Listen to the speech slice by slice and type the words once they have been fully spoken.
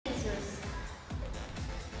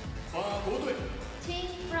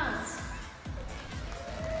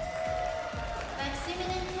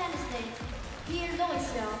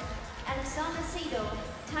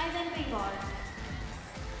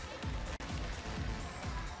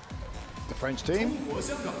French team. Team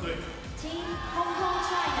Hong Kong,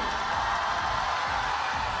 China.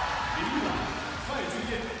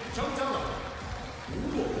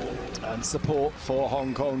 And support for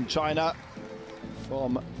Hong Kong, China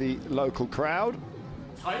from the local crowd.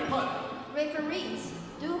 Referees,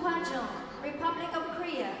 Du Huazhong, Republic of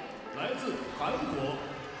Korea. Men's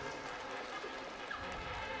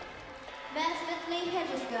medley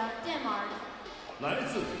Hedgeska, Denmark.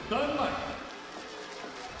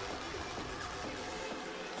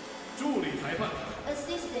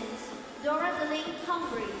 Assistants, Dora Deling,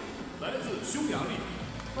 Hungary.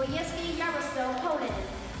 Wojewski Yaroslav, Poland.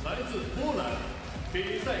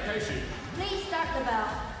 Please start the bell.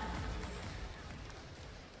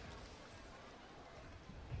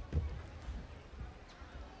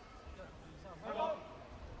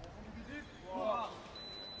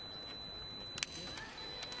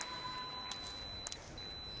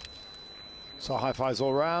 So high fives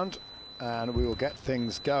all round, and we will get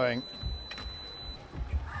things going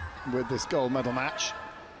with this gold medal match.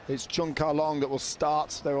 It's Cheung Ka Long that will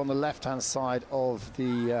start. They're on the left-hand side of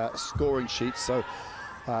the scoring sheet. So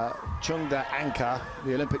Chung, the anchor,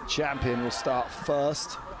 the Olympic champion, will start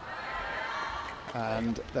first,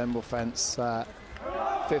 and then will fence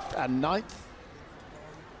 5th and 9th.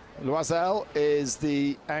 Loisel is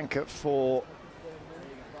the anchor for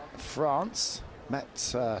France. Met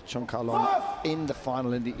Cheung Ka Long in the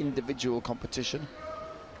final in the individual competition.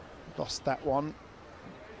 Lost that one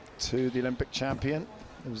to the Olympic champion.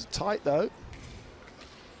 It was tight though.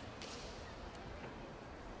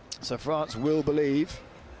 So France will believe.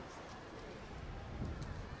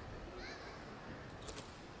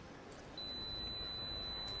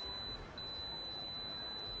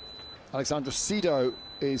 Alexandre Sido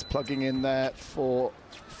is plugging in there for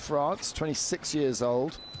France, 26 years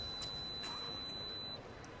old.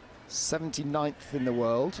 79th in the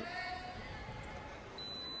world.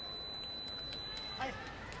 He's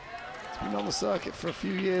been on the circuit for a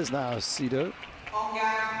few years now, Sido.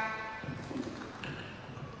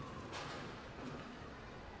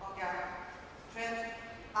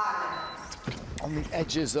 On the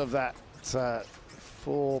edges of that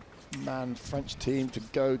four-man French team to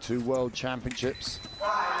go to World Championships.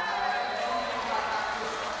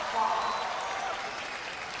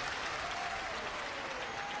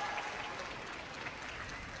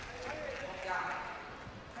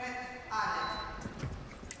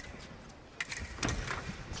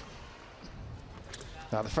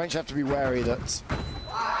 Now, the French have to be wary that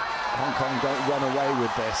Hong Kong don't run away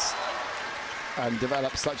with this and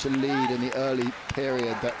develop such a lead in the early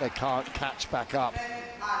period that they can't catch back up.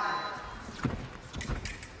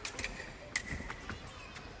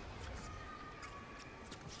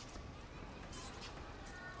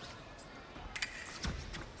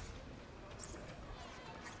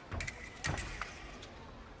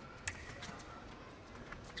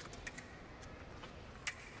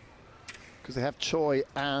 Because they have Choi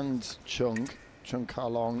and Cheung Ka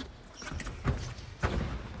Long,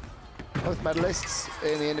 both medalists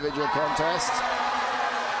in the individual contest.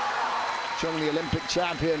 Cheung, the Olympic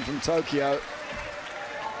champion from Tokyo,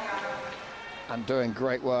 and doing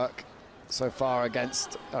great work so far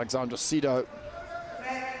against Alexandre Sido.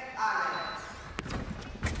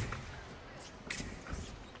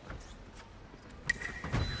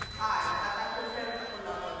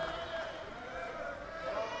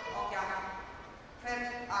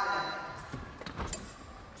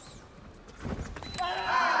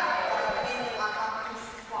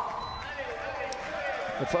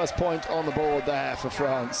 The first point on the board there for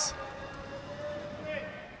France.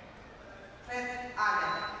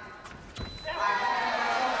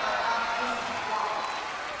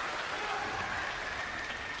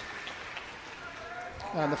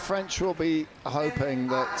 And the French will be hoping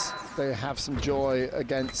that they have some joy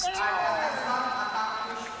against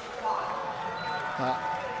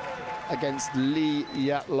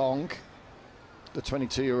Yat Long, the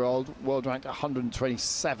 22-year-old, world ranked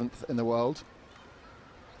 127th in the world.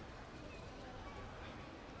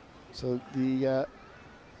 So the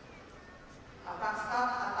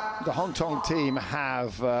Hong Kong team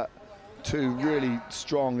have two really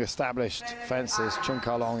strong established fencers. Cheung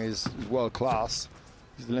Ka Long is world class.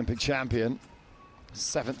 He's the Olympic champion,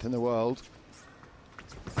 7th in the world.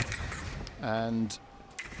 And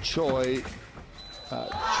Choi,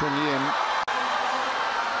 Chun,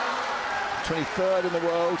 23rd in the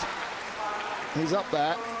world. He's up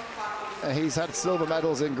there. He's had silver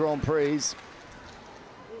medals in Grand Prix.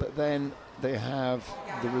 But then they have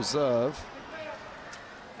the reserve,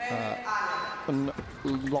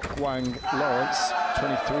 Lok Wang Lawrence,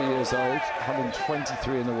 23 years old,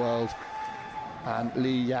 123 in the world. and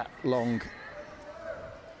Yat Long.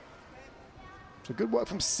 So good work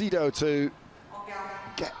from Sido to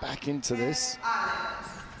get back into this.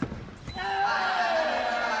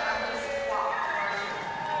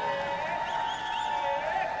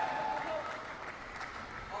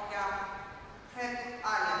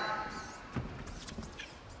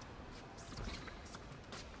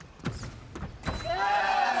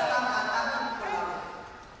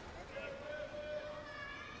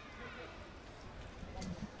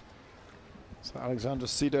 So Alexandre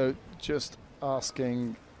Sido just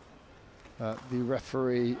asking the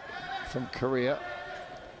referee from Korea,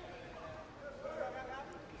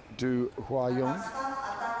 Du Hwa-young,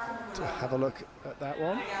 to have a look at that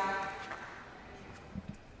one.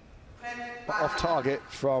 Off target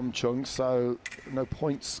from Chung, so no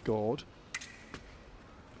points scored.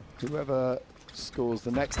 Whoever scores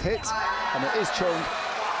the next hit, and it is Chung,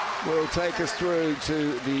 will take us through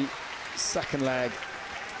to the second leg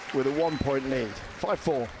with a 1-point lead,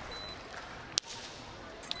 5-4.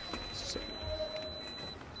 So,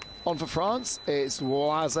 on for France, it's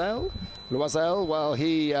Loisel. Loisel, well,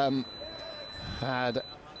 he had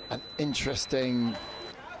an interesting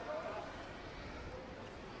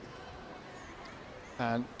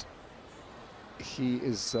and he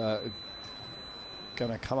is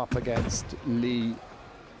going to come up against Lee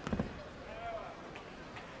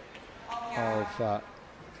of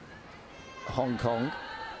Hong Kong.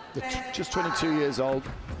 Just 22 years old,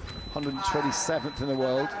 127th in the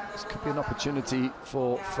world. This could be an opportunity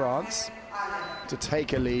for France to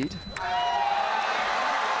take a lead.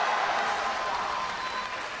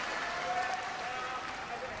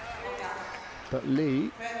 But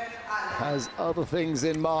Lee has other things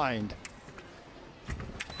in mind.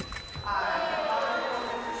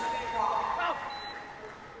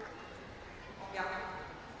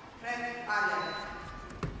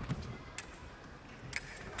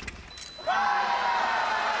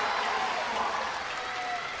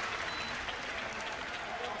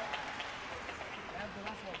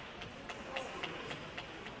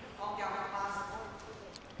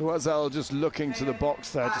 Loisel just looking to the box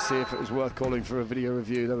there to see if it was worth calling for a video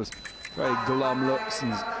review. There was very glum looks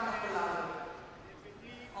and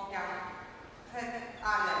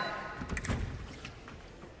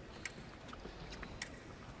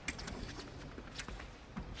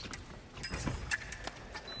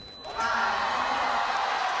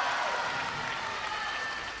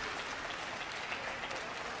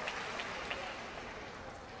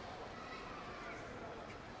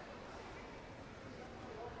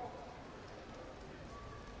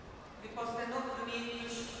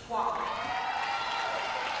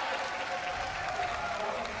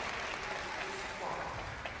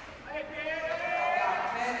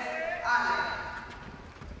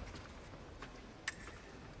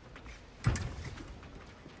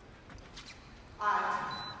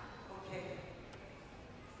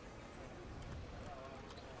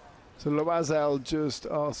so Loisel just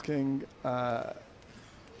asking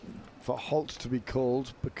for halt to be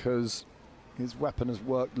called because his weapon has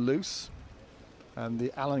worked loose, and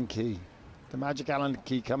the Allen key, the magic Allen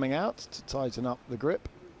key, coming out to tighten up the grip.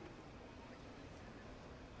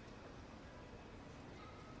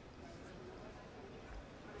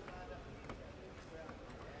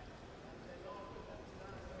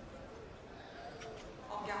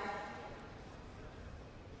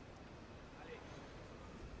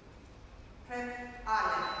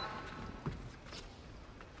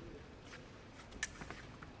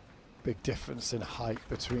 Big difference in height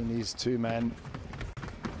between these two men.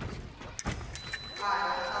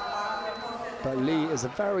 But Lee is a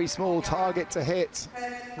very small target to hit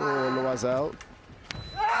for Loisel.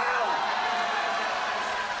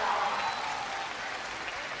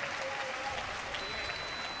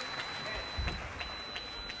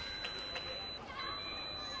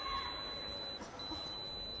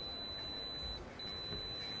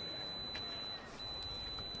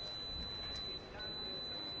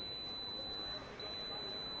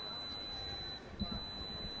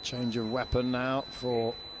 Change of weapon now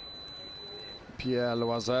for Pierre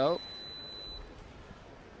Loisel.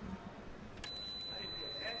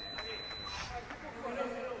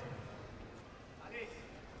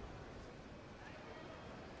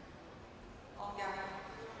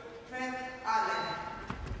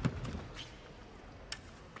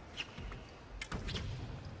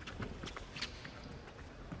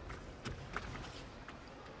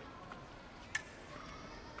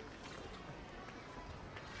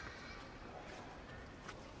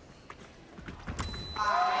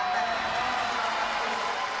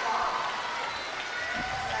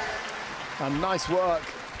 And nice work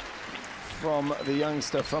from the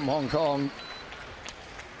youngster from Hong Kong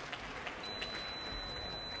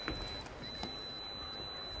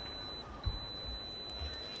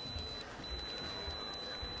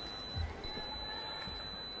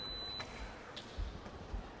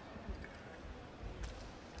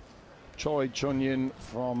Choi Chun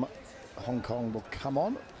from Hong Kong will come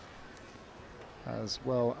on, as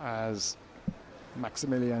well as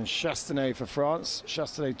Maximilien Chastanet for France.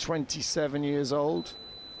 Chastanet, 27 years old,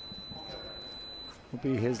 will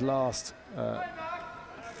be his last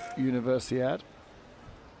Universiade.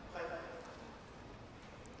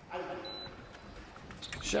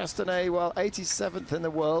 Chastanet, well, 87th in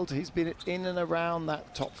the world. He's been in and around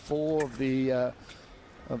that top 4 of the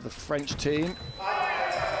French team.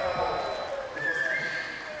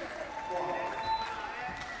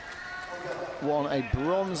 Won a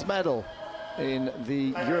bronze medal in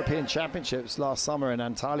the European Championships last summer in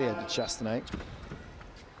Antalya, did Chastanet.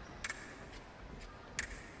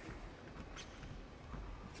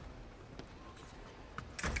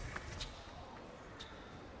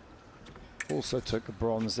 Also took a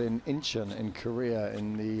bronze in Incheon in Korea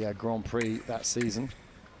in the Grand Prix that season.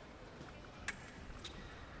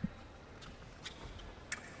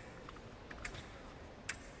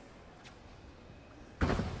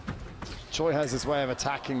 Choi has this way of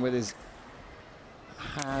attacking with his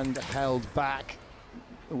hand held back,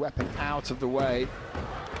 the weapon out of the way.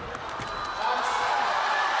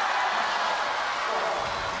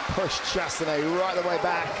 Pushed Chastanet right the way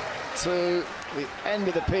back to the end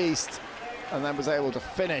of the piece, and then was able to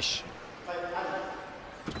finish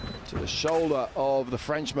to the shoulder of the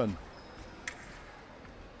Frenchman.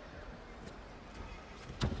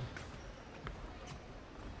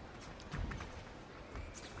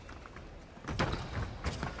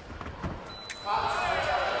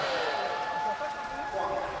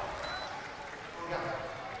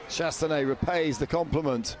 Chastanet repays the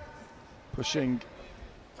compliment, pushing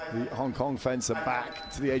the Hong Kong fencer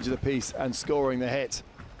back to the edge of the piece and scoring the hit.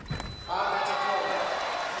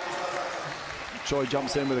 Choi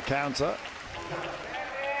jumps in with a counter.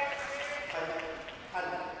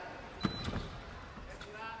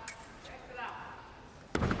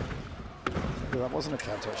 Well, that wasn't a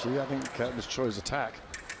counter, actually. I think it was Choi's attack.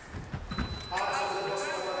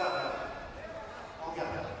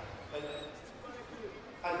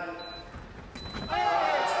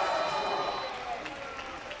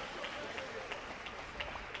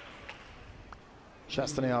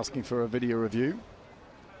 Chastanet asking for a video review.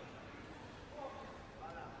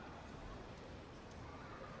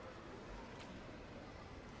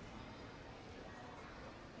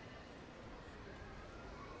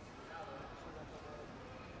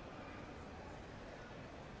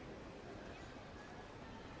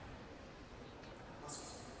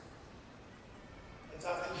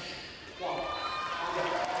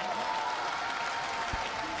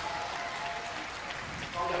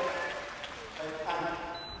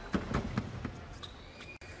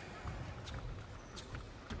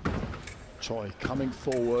 Choi coming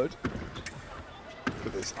forward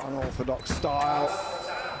with this unorthodox style.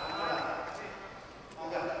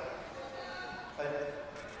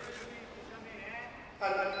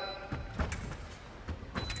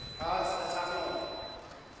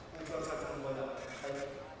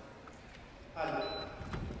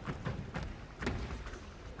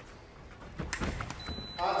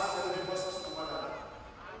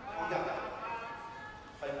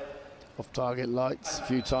 Off target lights a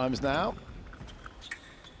few times now.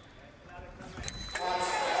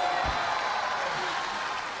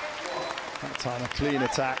 That time a clean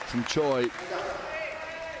attack from Choi.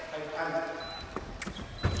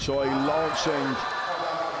 Choi launching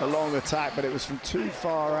a long attack, but it was from too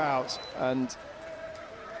far out, and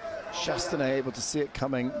Chastanet able to see it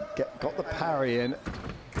coming, got the parry in,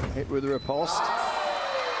 hit with the riposte.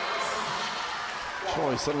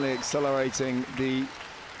 Choi suddenly accelerating the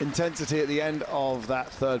intensity at the end of that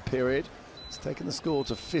third period. It's taken the score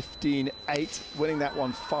to 15-8, winning that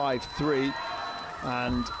one 5-3.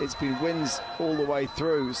 And it's been wins all the way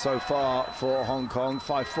through so far for Hong Kong.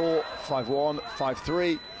 5-4, 5-1,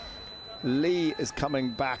 5-3. Lee is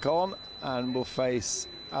coming back on and will face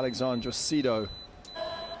Alexandre Sido.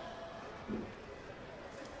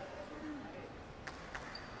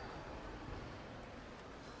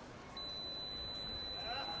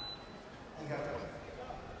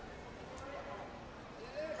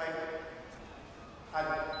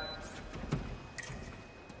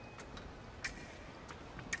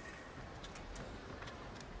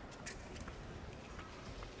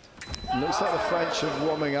 Looks like the French are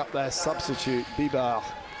warming up their substitute, Bibard.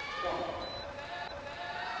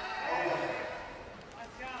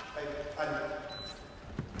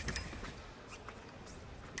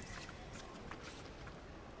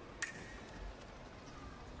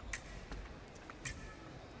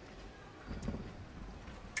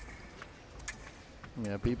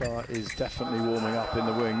 Yeah, Bibard is definitely warming up in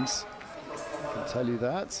the wings. I can tell you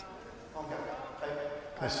that.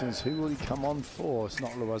 Question is, who will he come on for? It's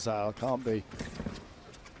not Loisel, can't be.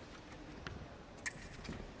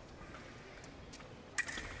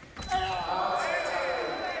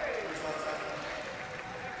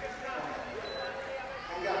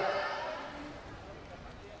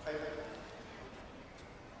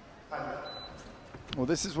 Well,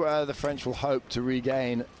 this is where the French will hope to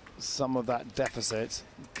regain some of that deficit,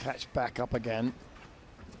 catch back up again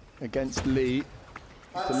against Lee,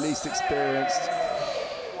 the least experienced.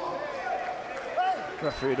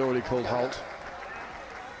 Referee had already called halt.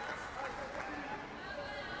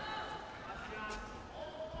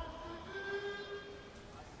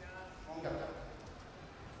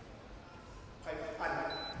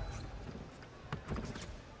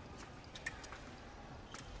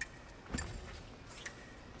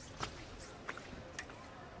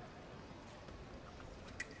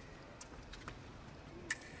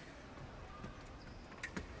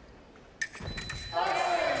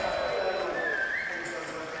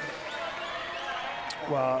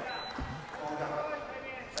 Well,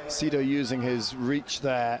 Sido using his reach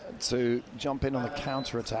there to jump in on the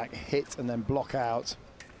counter-attack, hit and then block out.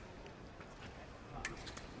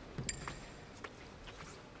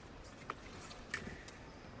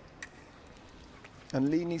 And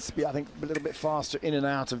Lee needs to be, I think, a little bit faster in and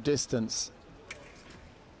out of distance.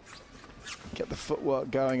 Get the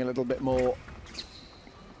footwork going a little bit more.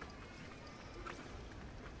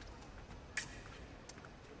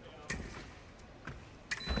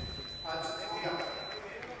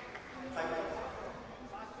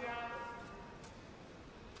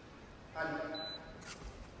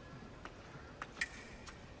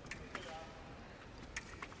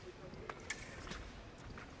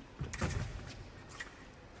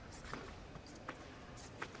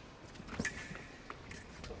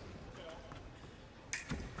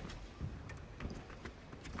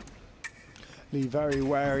 Lee very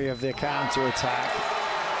wary of the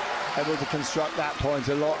counter-attack, able to construct that point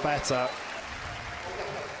a lot better.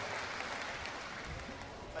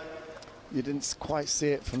 You didn't quite see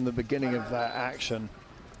it from the beginning of that action,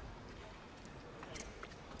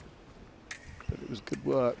 but it was good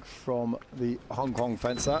work from the Hong Kong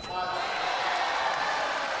fencer.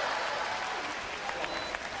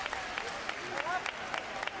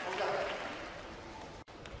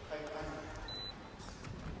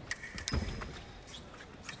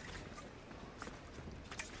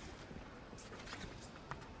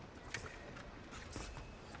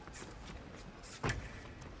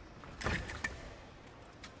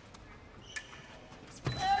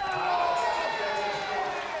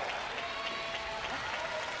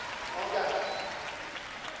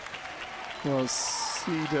 Well,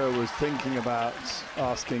 Sido was thinking about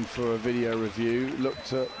asking for a video review,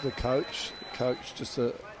 looked at the coach just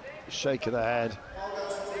a shake of the head.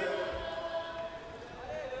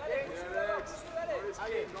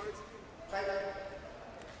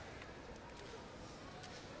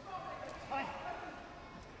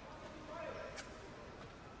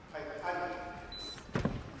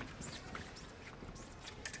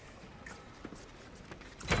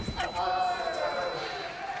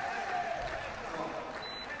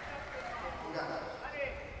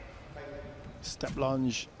 Step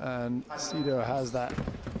lunge, and Sido has that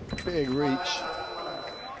big reach.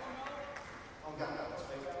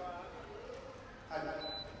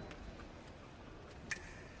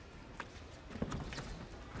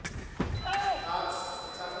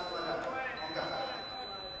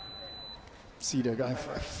 Sido going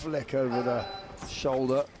for a flick over the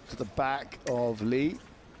shoulder to the back of Lee.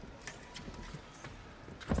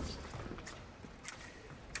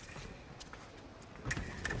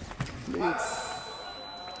 Lee.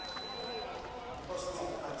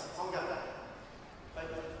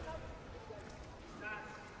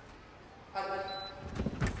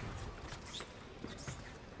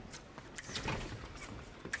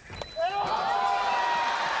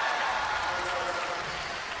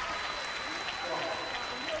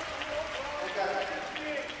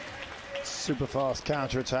 Super fast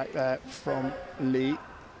counter-attack there from Lee.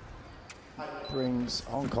 Brings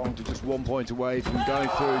Hong Kong to just 1 point away from going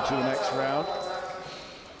through to the next round.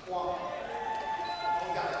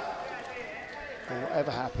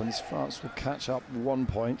 Whatever happens, France will catch up 1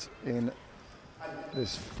 point in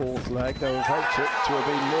this fourth leg. They would have hoped it to have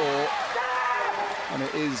been more, and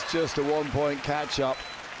it is just a 1 point catch-up.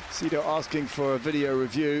 Sido asking for a video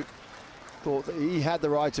review. Thought that he had the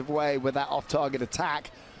right of way with that off-target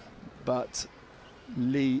attack, but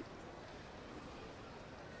Lee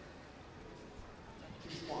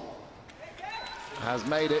has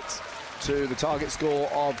made it to the target score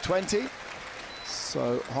of 20.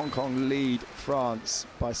 So Hong Kong lead France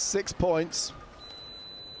by 6 points.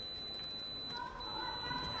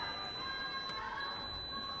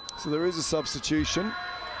 So there is a substitution.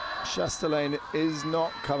 Chastanet is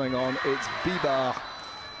not coming on. It's Bibard,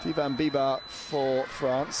 Tyvan Bibard for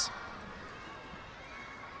France.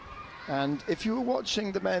 And if you were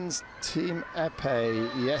watching the men's team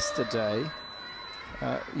épée yesterday,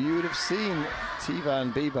 you would have seen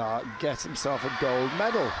Tyvan Bibard get himself a gold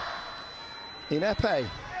medal in épée.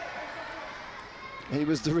 He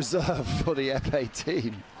was the reserve for the épée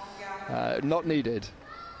team, not needed.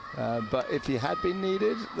 But if he had been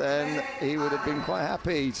needed, then he would have been quite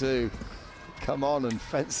happy to come on and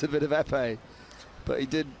fence a bit of épée. But he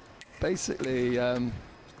did basically, yeah,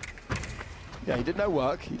 he did no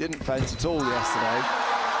work. He didn't fence at all yesterday,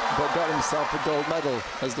 but got himself a gold medal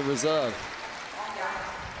as the reserve.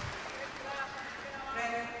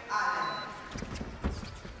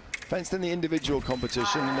 Fenced in the individual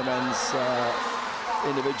competition in the men's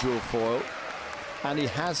individual foil, and he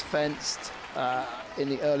has fenced in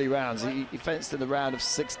the early rounds. He fenced in the round of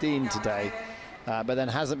 16 today, but then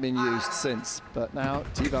hasn't been used since. But now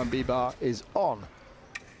Tyvan Bibard is on.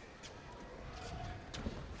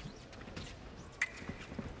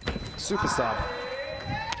 Super sub.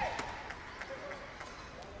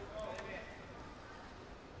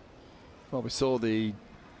 Well, we saw the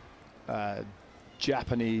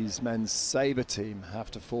Japanese men's sabre team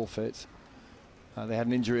have to forfeit. They had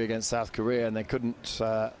an injury against South Korea and they couldn't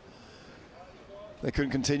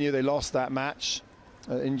continue. They lost that match,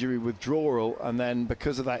 injury withdrawal, and then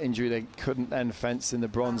because of that injury they couldn't then fence in the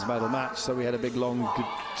bronze medal match, so we had a big long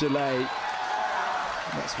delay.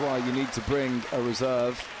 That's why you need to bring a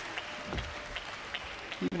reserve,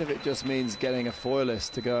 even if it just means getting a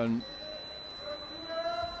foilist to go and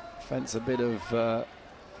fence a bit of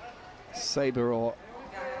sabre or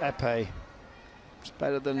épée. It's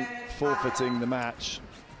better than forfeiting the match.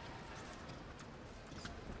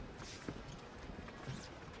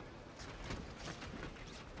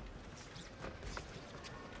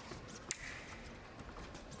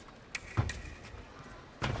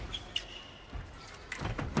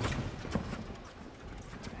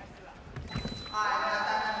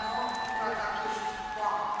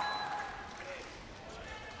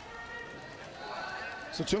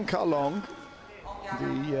 So Cheung Ka Long,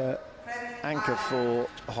 the anchor for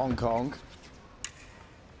Hong Kong,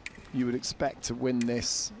 you would expect to win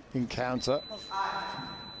this encounter.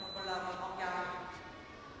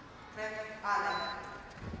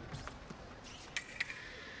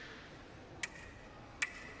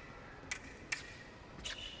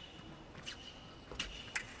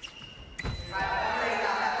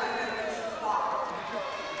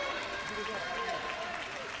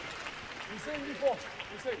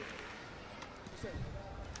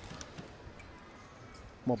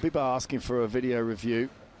 Well, people are asking for a video review.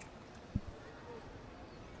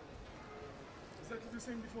 Exactly the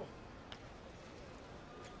same before.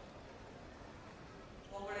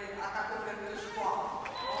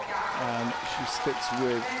 And she sticks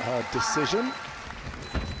with her decision.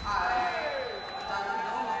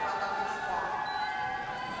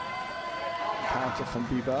 Counter from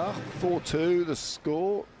Bibard. 4-2 the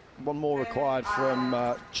score. One more required from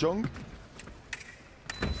Chung.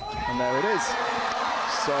 And there it is.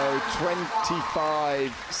 So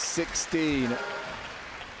 25-16.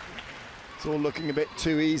 It's all looking a bit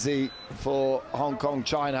too easy for Hong Kong,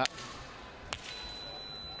 China.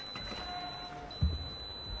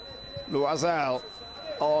 Loisel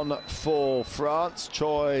on for France.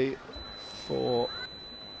 Choi for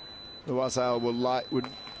Loisel would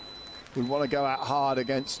want to go out hard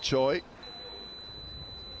against Choi.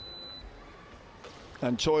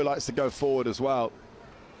 And Choi likes to go forward as well.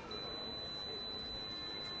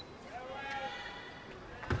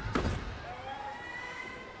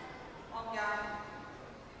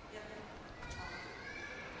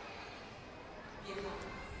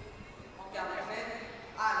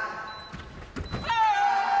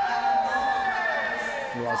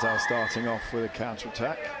 Loisel starting off with a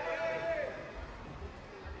counter-attack.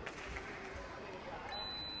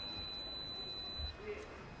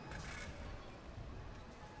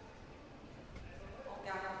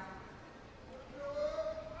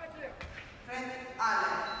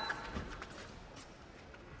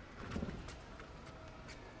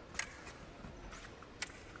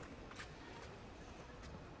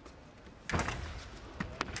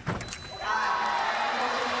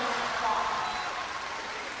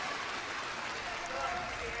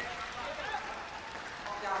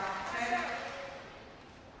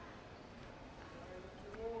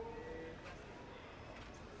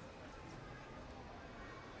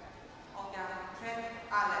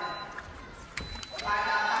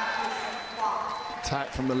 attack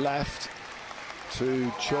from the left to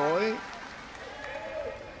Choi.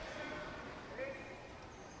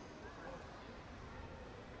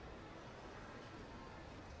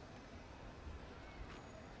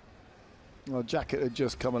 Well, jacket had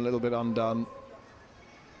just come a little bit undone.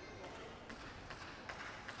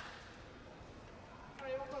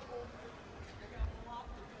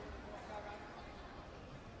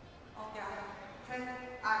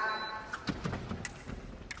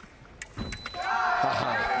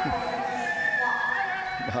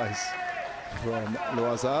 Nice from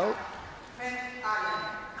Loisel.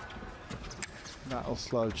 That'll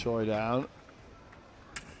slow Choi down.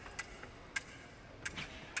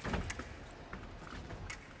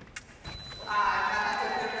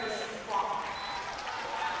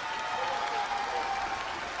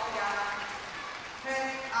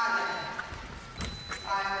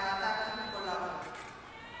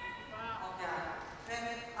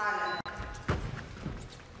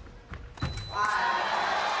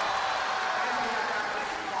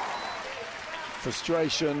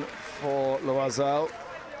 Frustration for Loisel.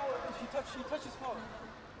 He touches forward.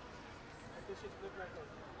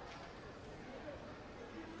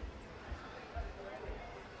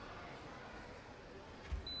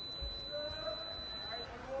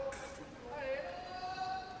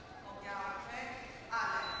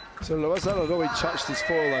 So Loisel had already touched his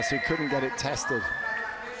foil there, so he couldn't get it tested.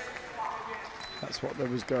 That's what there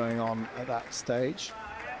was going on at that stage.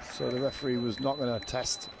 So the referee was not going to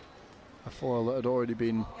test a foil that had already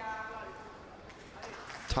been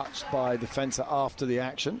touched by the fencer after the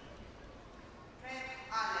action.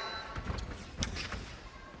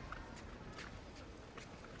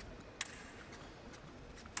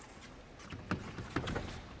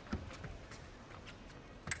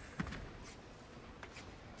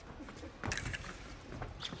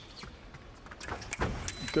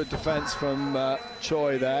 Good defense from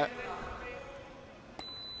Choi there.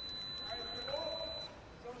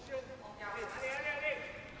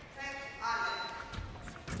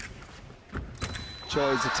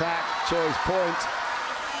 Choi's attack, Choi's point,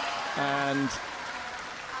 and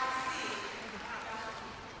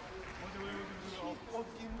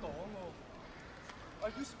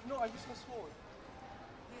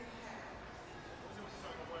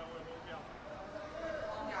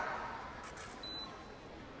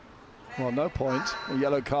well, no point, a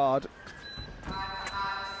yellow card.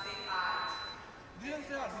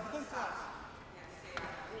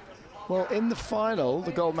 Well, in the final,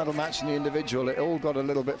 the gold medal match in the individual, it all got a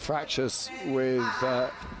little bit fractious with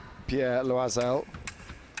Pierre Loisel.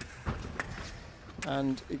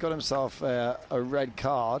 And he got himself a red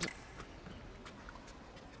card.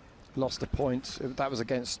 Lost a point. That was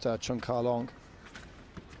against Cheung Ka Long.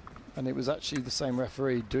 And it was actually the same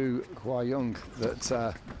referee, Du Hua Young,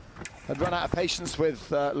 that had run out of patience with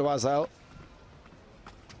Loisel.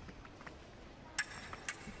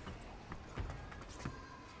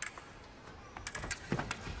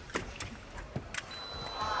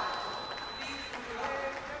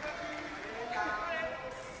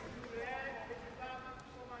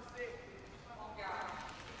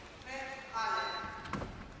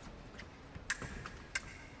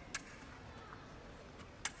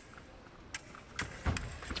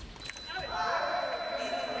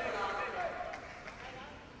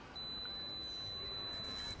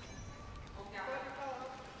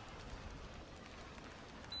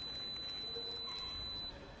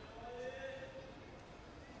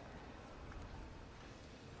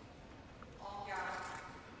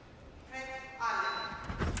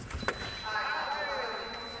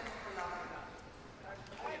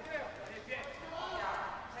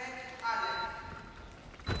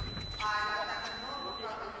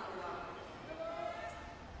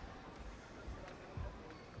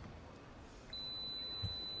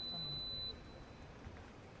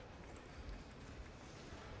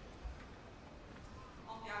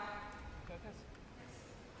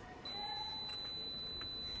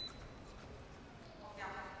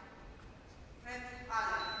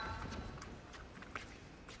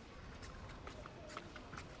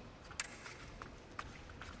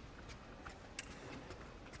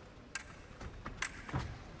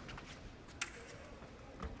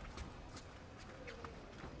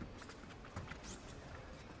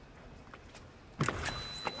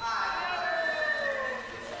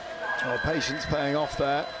 Well, patience paying off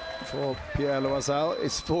there for Pierre Loisel.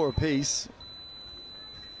 It's 4 apiece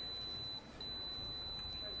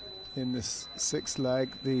in this 6th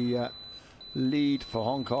leg. The lead for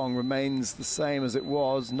Hong Kong remains the same as it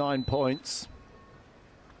was, 9 points.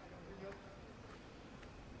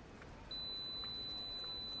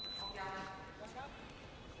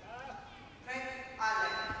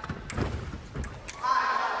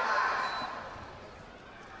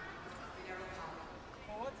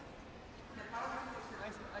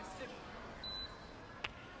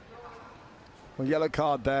 Well, yellow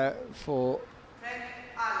card there for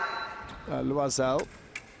Loisel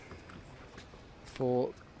for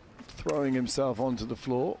throwing himself onto the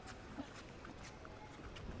floor.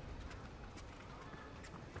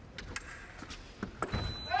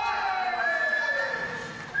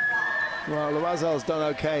 Well, Loisel's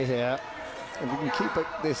done okay here. If we can keep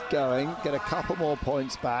this going, get a couple more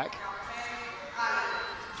points back,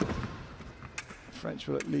 French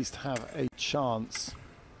will at least have a chance.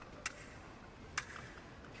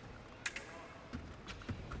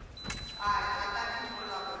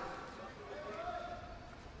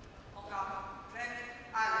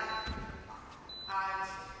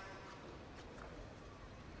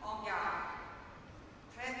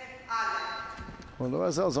 Well,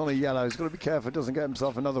 Loisel's on a yellow. He's got to be careful he doesn't get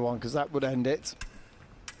himself another one, because that would end it.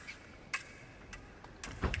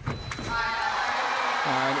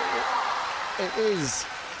 And it is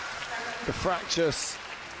the fractious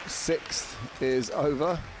sixth is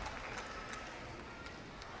over.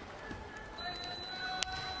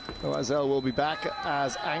 Loisel will be back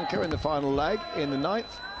as anchor in the final leg in the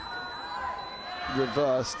ninth.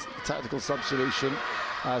 Reversed tactical substitution.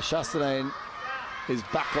 Chastanet is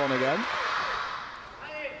back on again.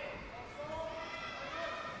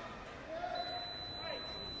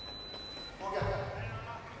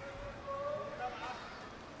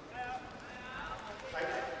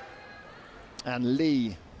 And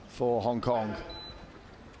Lee for Hong Kong.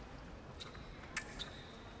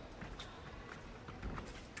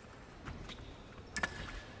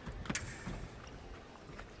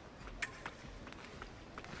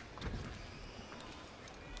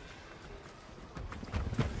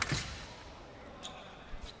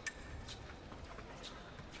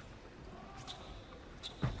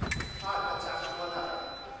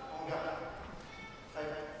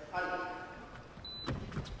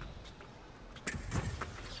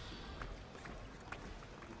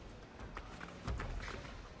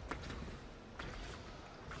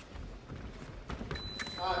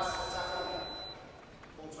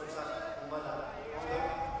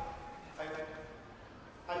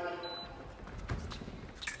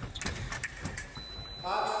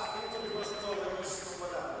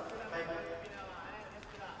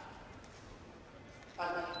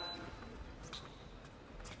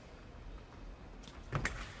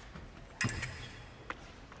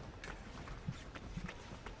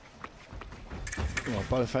 Well,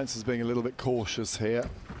 both fences being a little bit cautious here.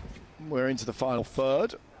 We're into the final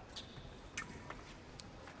third.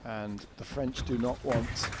 And the French do not want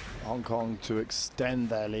Hong Kong to extend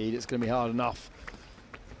their lead. It's going to be hard enough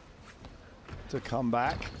to come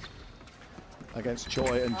back against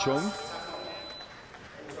Choi and Chung.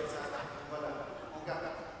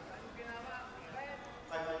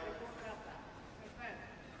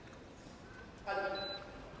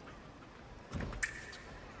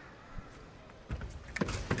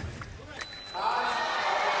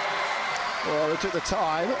 Well, they took the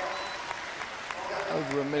time,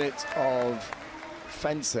 over a minute of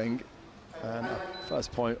fencing, and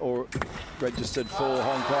first point all registered for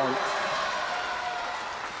Hong Kong.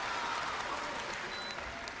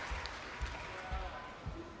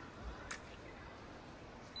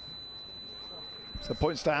 So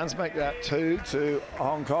point stands make that 2 to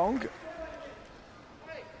Hong Kong.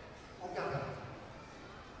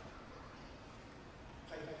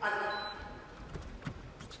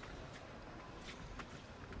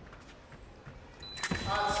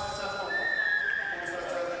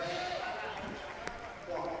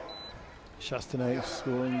 Chastanet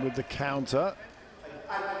scoring with the counter.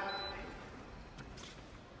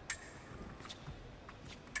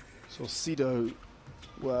 So Sido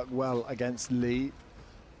worked well against Lee.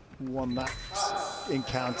 Won that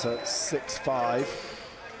encounter 6-5.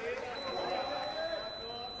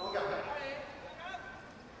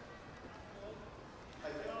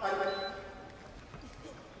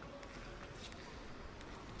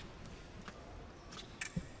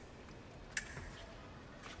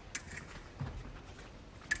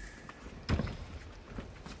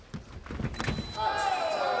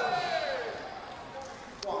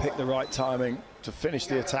 Pick the right timing to finish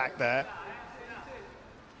the attack there.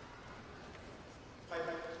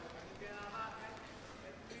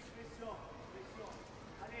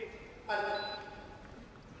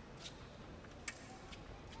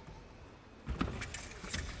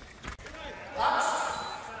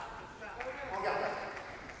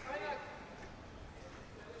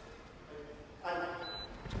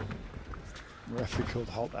 Referee called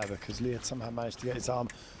halt there because Lee had somehow managed to get his arm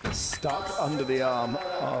stuck under the arm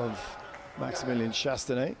of Maximilien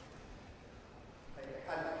Chastanet.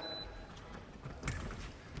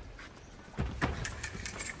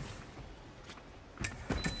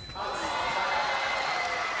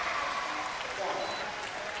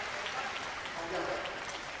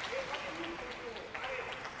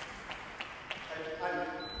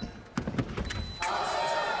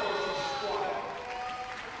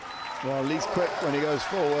 Lee's quick when he goes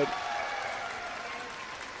forward.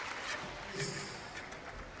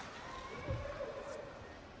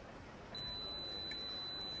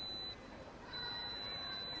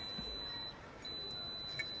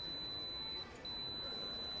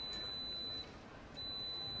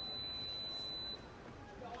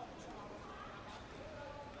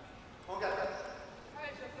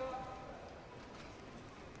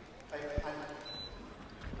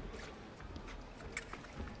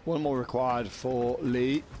 One more required for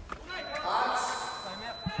Lee.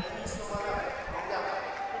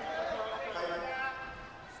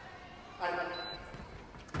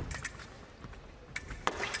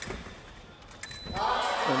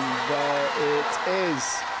 And there it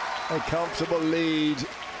is, a comfortable lead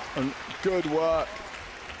and good work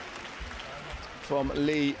from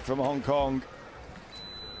Lee from Hong Kong.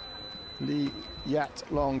 Yat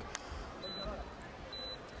Long.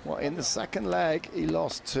 Well, in the second leg, he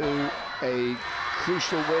lost to a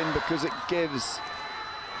crucial win because it gives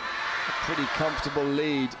a pretty comfortable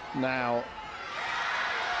lead now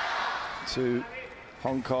to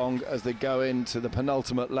Hong Kong as they go into the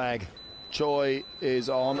penultimate leg. Choi is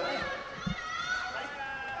on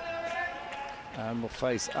and will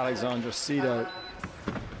face Alexandre Sido.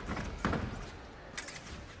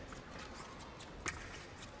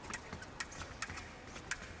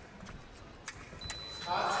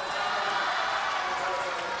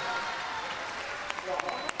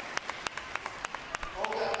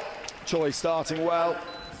 Choi starting well.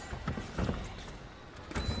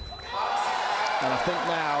 And I think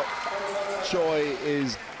now Choi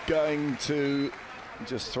is going to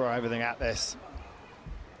just throw everything at this.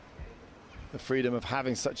 The freedom of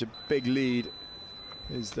having such a big lead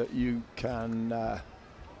is that you can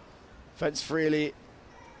fence freely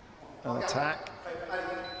and attack.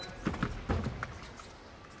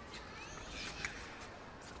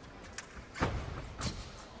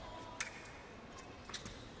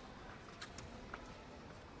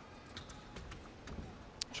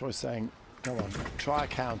 Choi saying, come on, try a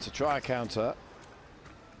counter, try a counter.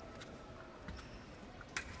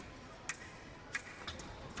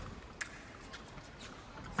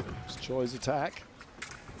 It's Choi's attack.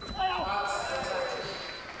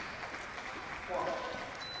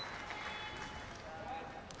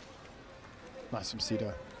 Nice from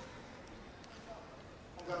Sido.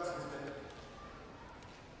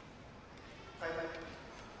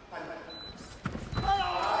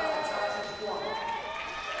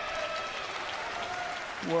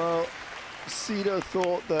 Well, Sido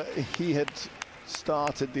thought that he had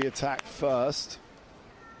started the attack first.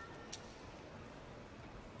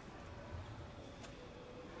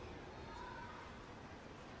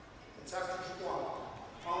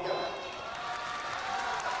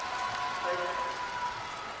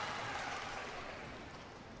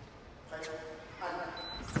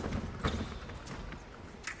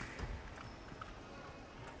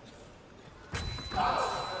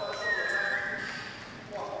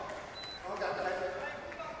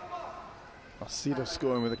 Sido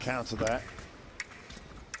scoring with a counter there.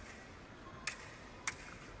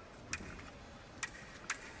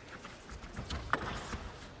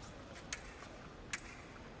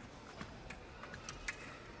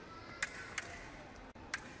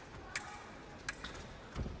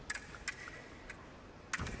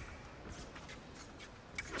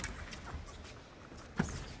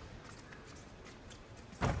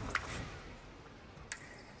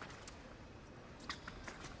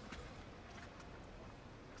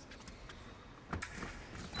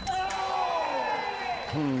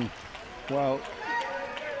 Well,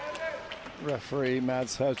 referee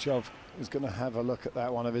Mads Herchov is going to have a look at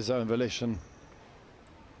that one of his own volition.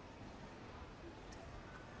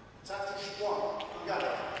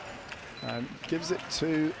 And gives it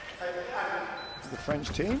to the French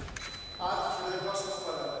team.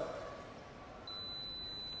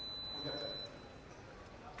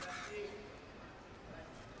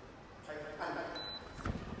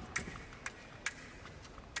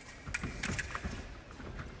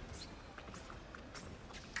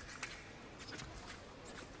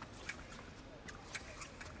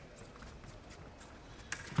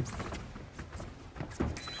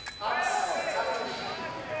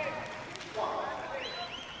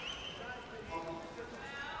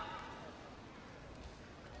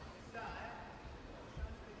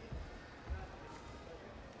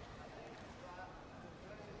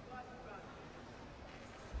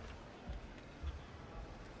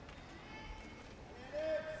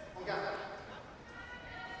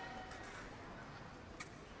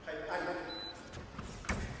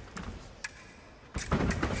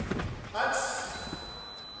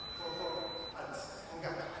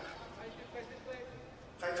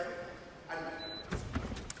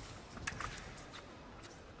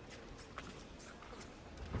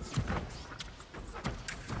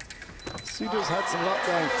 Sido's had some luck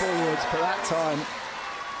going forwards, but that time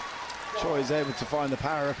Choi is able to find the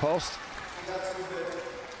power riposte.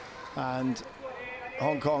 And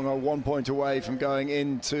Hong Kong are 1 point away from going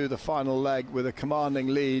into the final leg with a commanding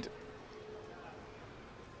lead.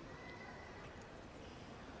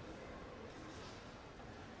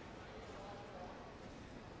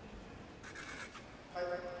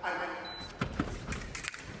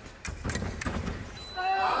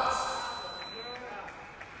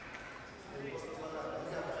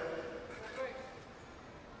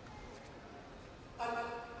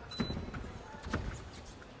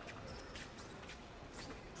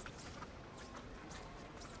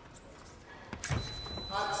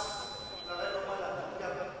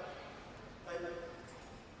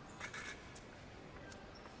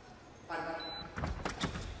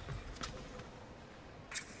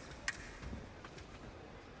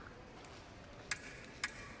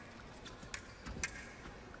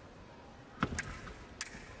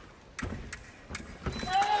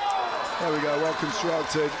 There we go, well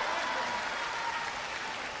constructed.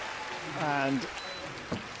 And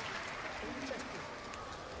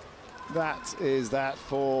that is that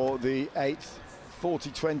for the 8th,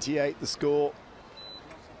 40-28 the score.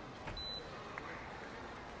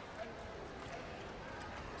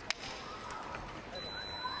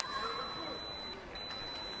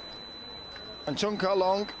 And Cheung Ka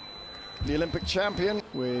Long, the Olympic champion,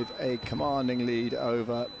 with a commanding lead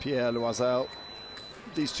over Pierre Loisel.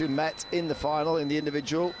 These two met in the final in the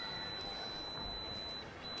individual.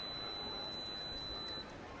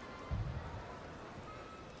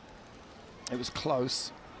 It was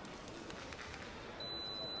close.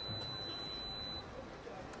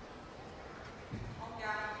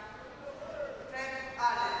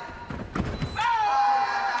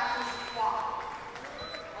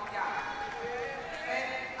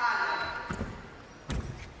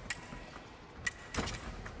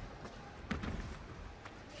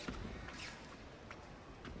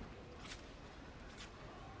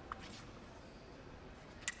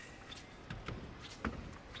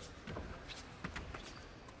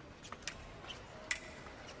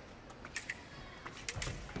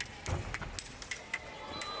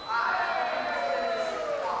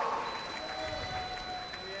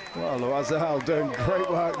 Well, Loisel doing great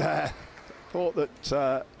work there. Thought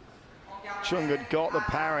that Chung had got the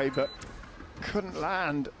parry, but couldn't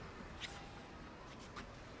land.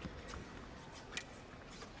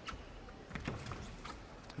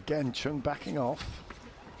 Again, Chung backing off.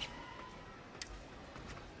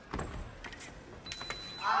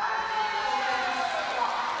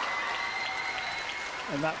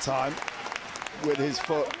 And that time, with his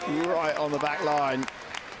foot right on the back line,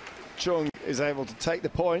 Chung is able to take the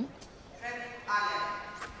point.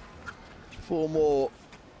 4 more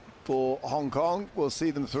for Hong Kong will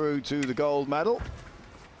see them through to the gold medal.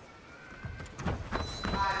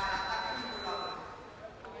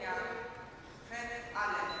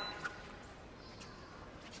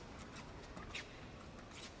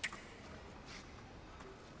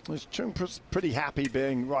 Chung pretty happy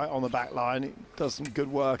being right on the back line. He does some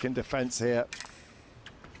good work in defense here.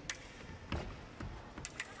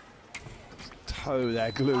 Toe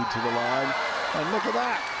there glued to the line, and look at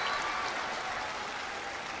that.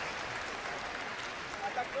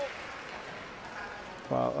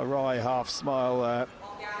 Well, a wry half smile there.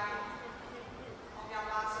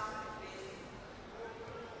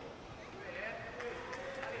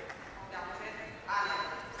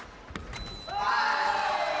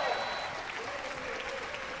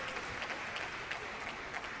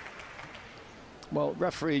 Well,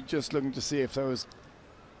 referee just looking to see if there was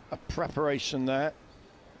a preparation there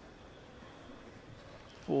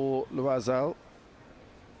for Loisel.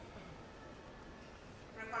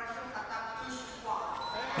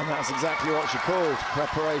 And that's exactly what she called,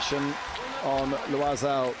 preparation on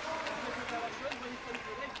Loisel.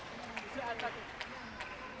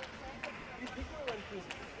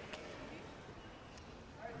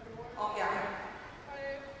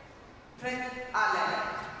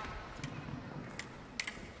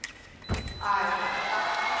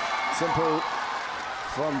 Simple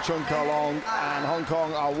from Cheung Ka Long, and Hong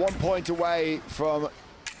Kong are 1 point away from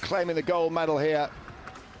claiming the gold medal here.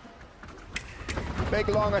 Big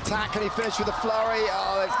long attack, and he finished with a flurry.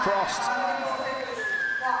 Oh, they've crossed.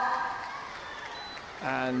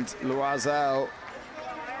 And Loisel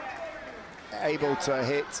able to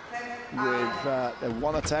hit with the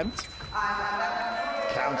one attempt.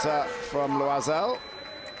 Counter from Loisel.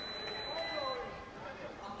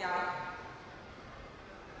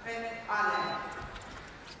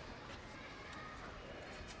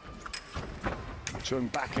 Chung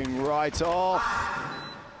backing right off.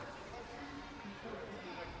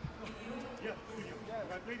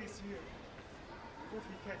 ladies here. What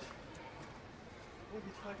he catch? What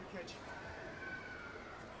he try to catch?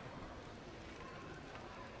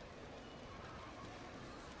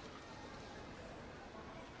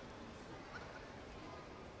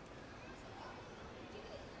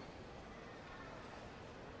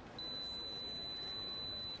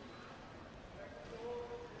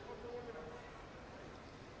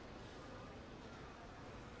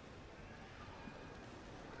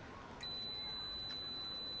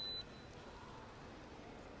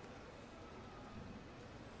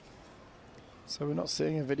 So we're not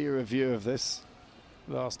seeing a video review of this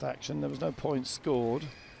last action. There was no points scored.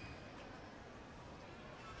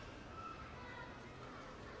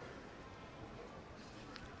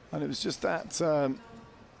 And it was just that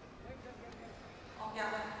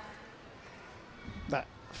that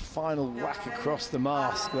final whack across the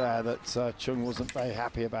mask there that Chung wasn't very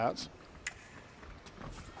happy about.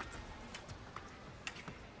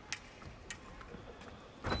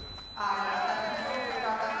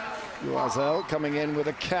 Loisel coming in with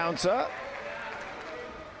a counter.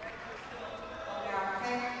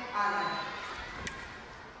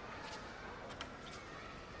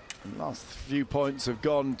 And last few points have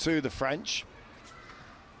gone to the French.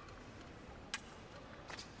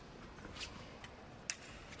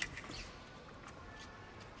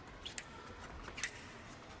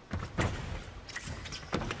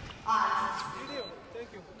 Thank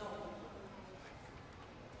you.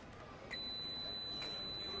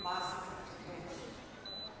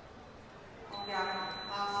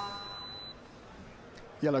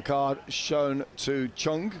 Yellow card shown to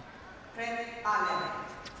Chung.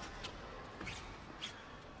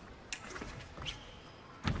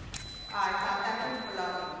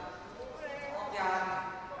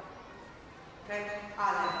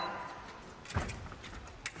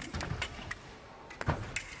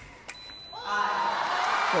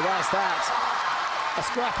 Well, that's that. A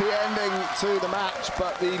scrappy ending to the match,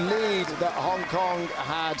 but the lead that Hong Kong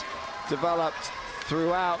had developed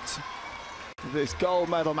throughout this gold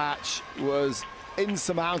medal match was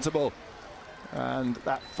insurmountable. And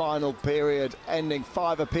that final period ending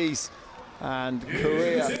 5 apiece, and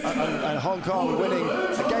Korea and Hong Kong winning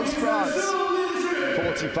against France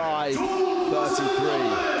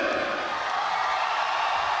 45-33.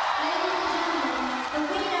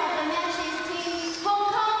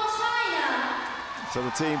 So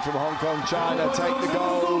the team from Hong Kong, China take the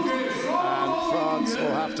gold, and France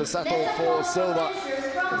will have to settle for silver.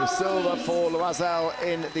 It was silver for Loisel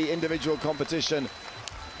in the individual competition,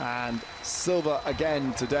 and silver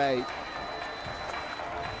again today.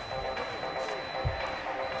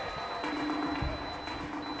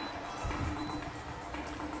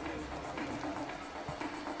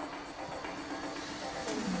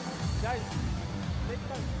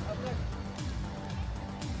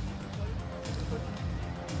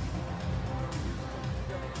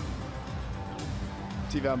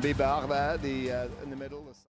 Tyvan Bibard there, in the middle.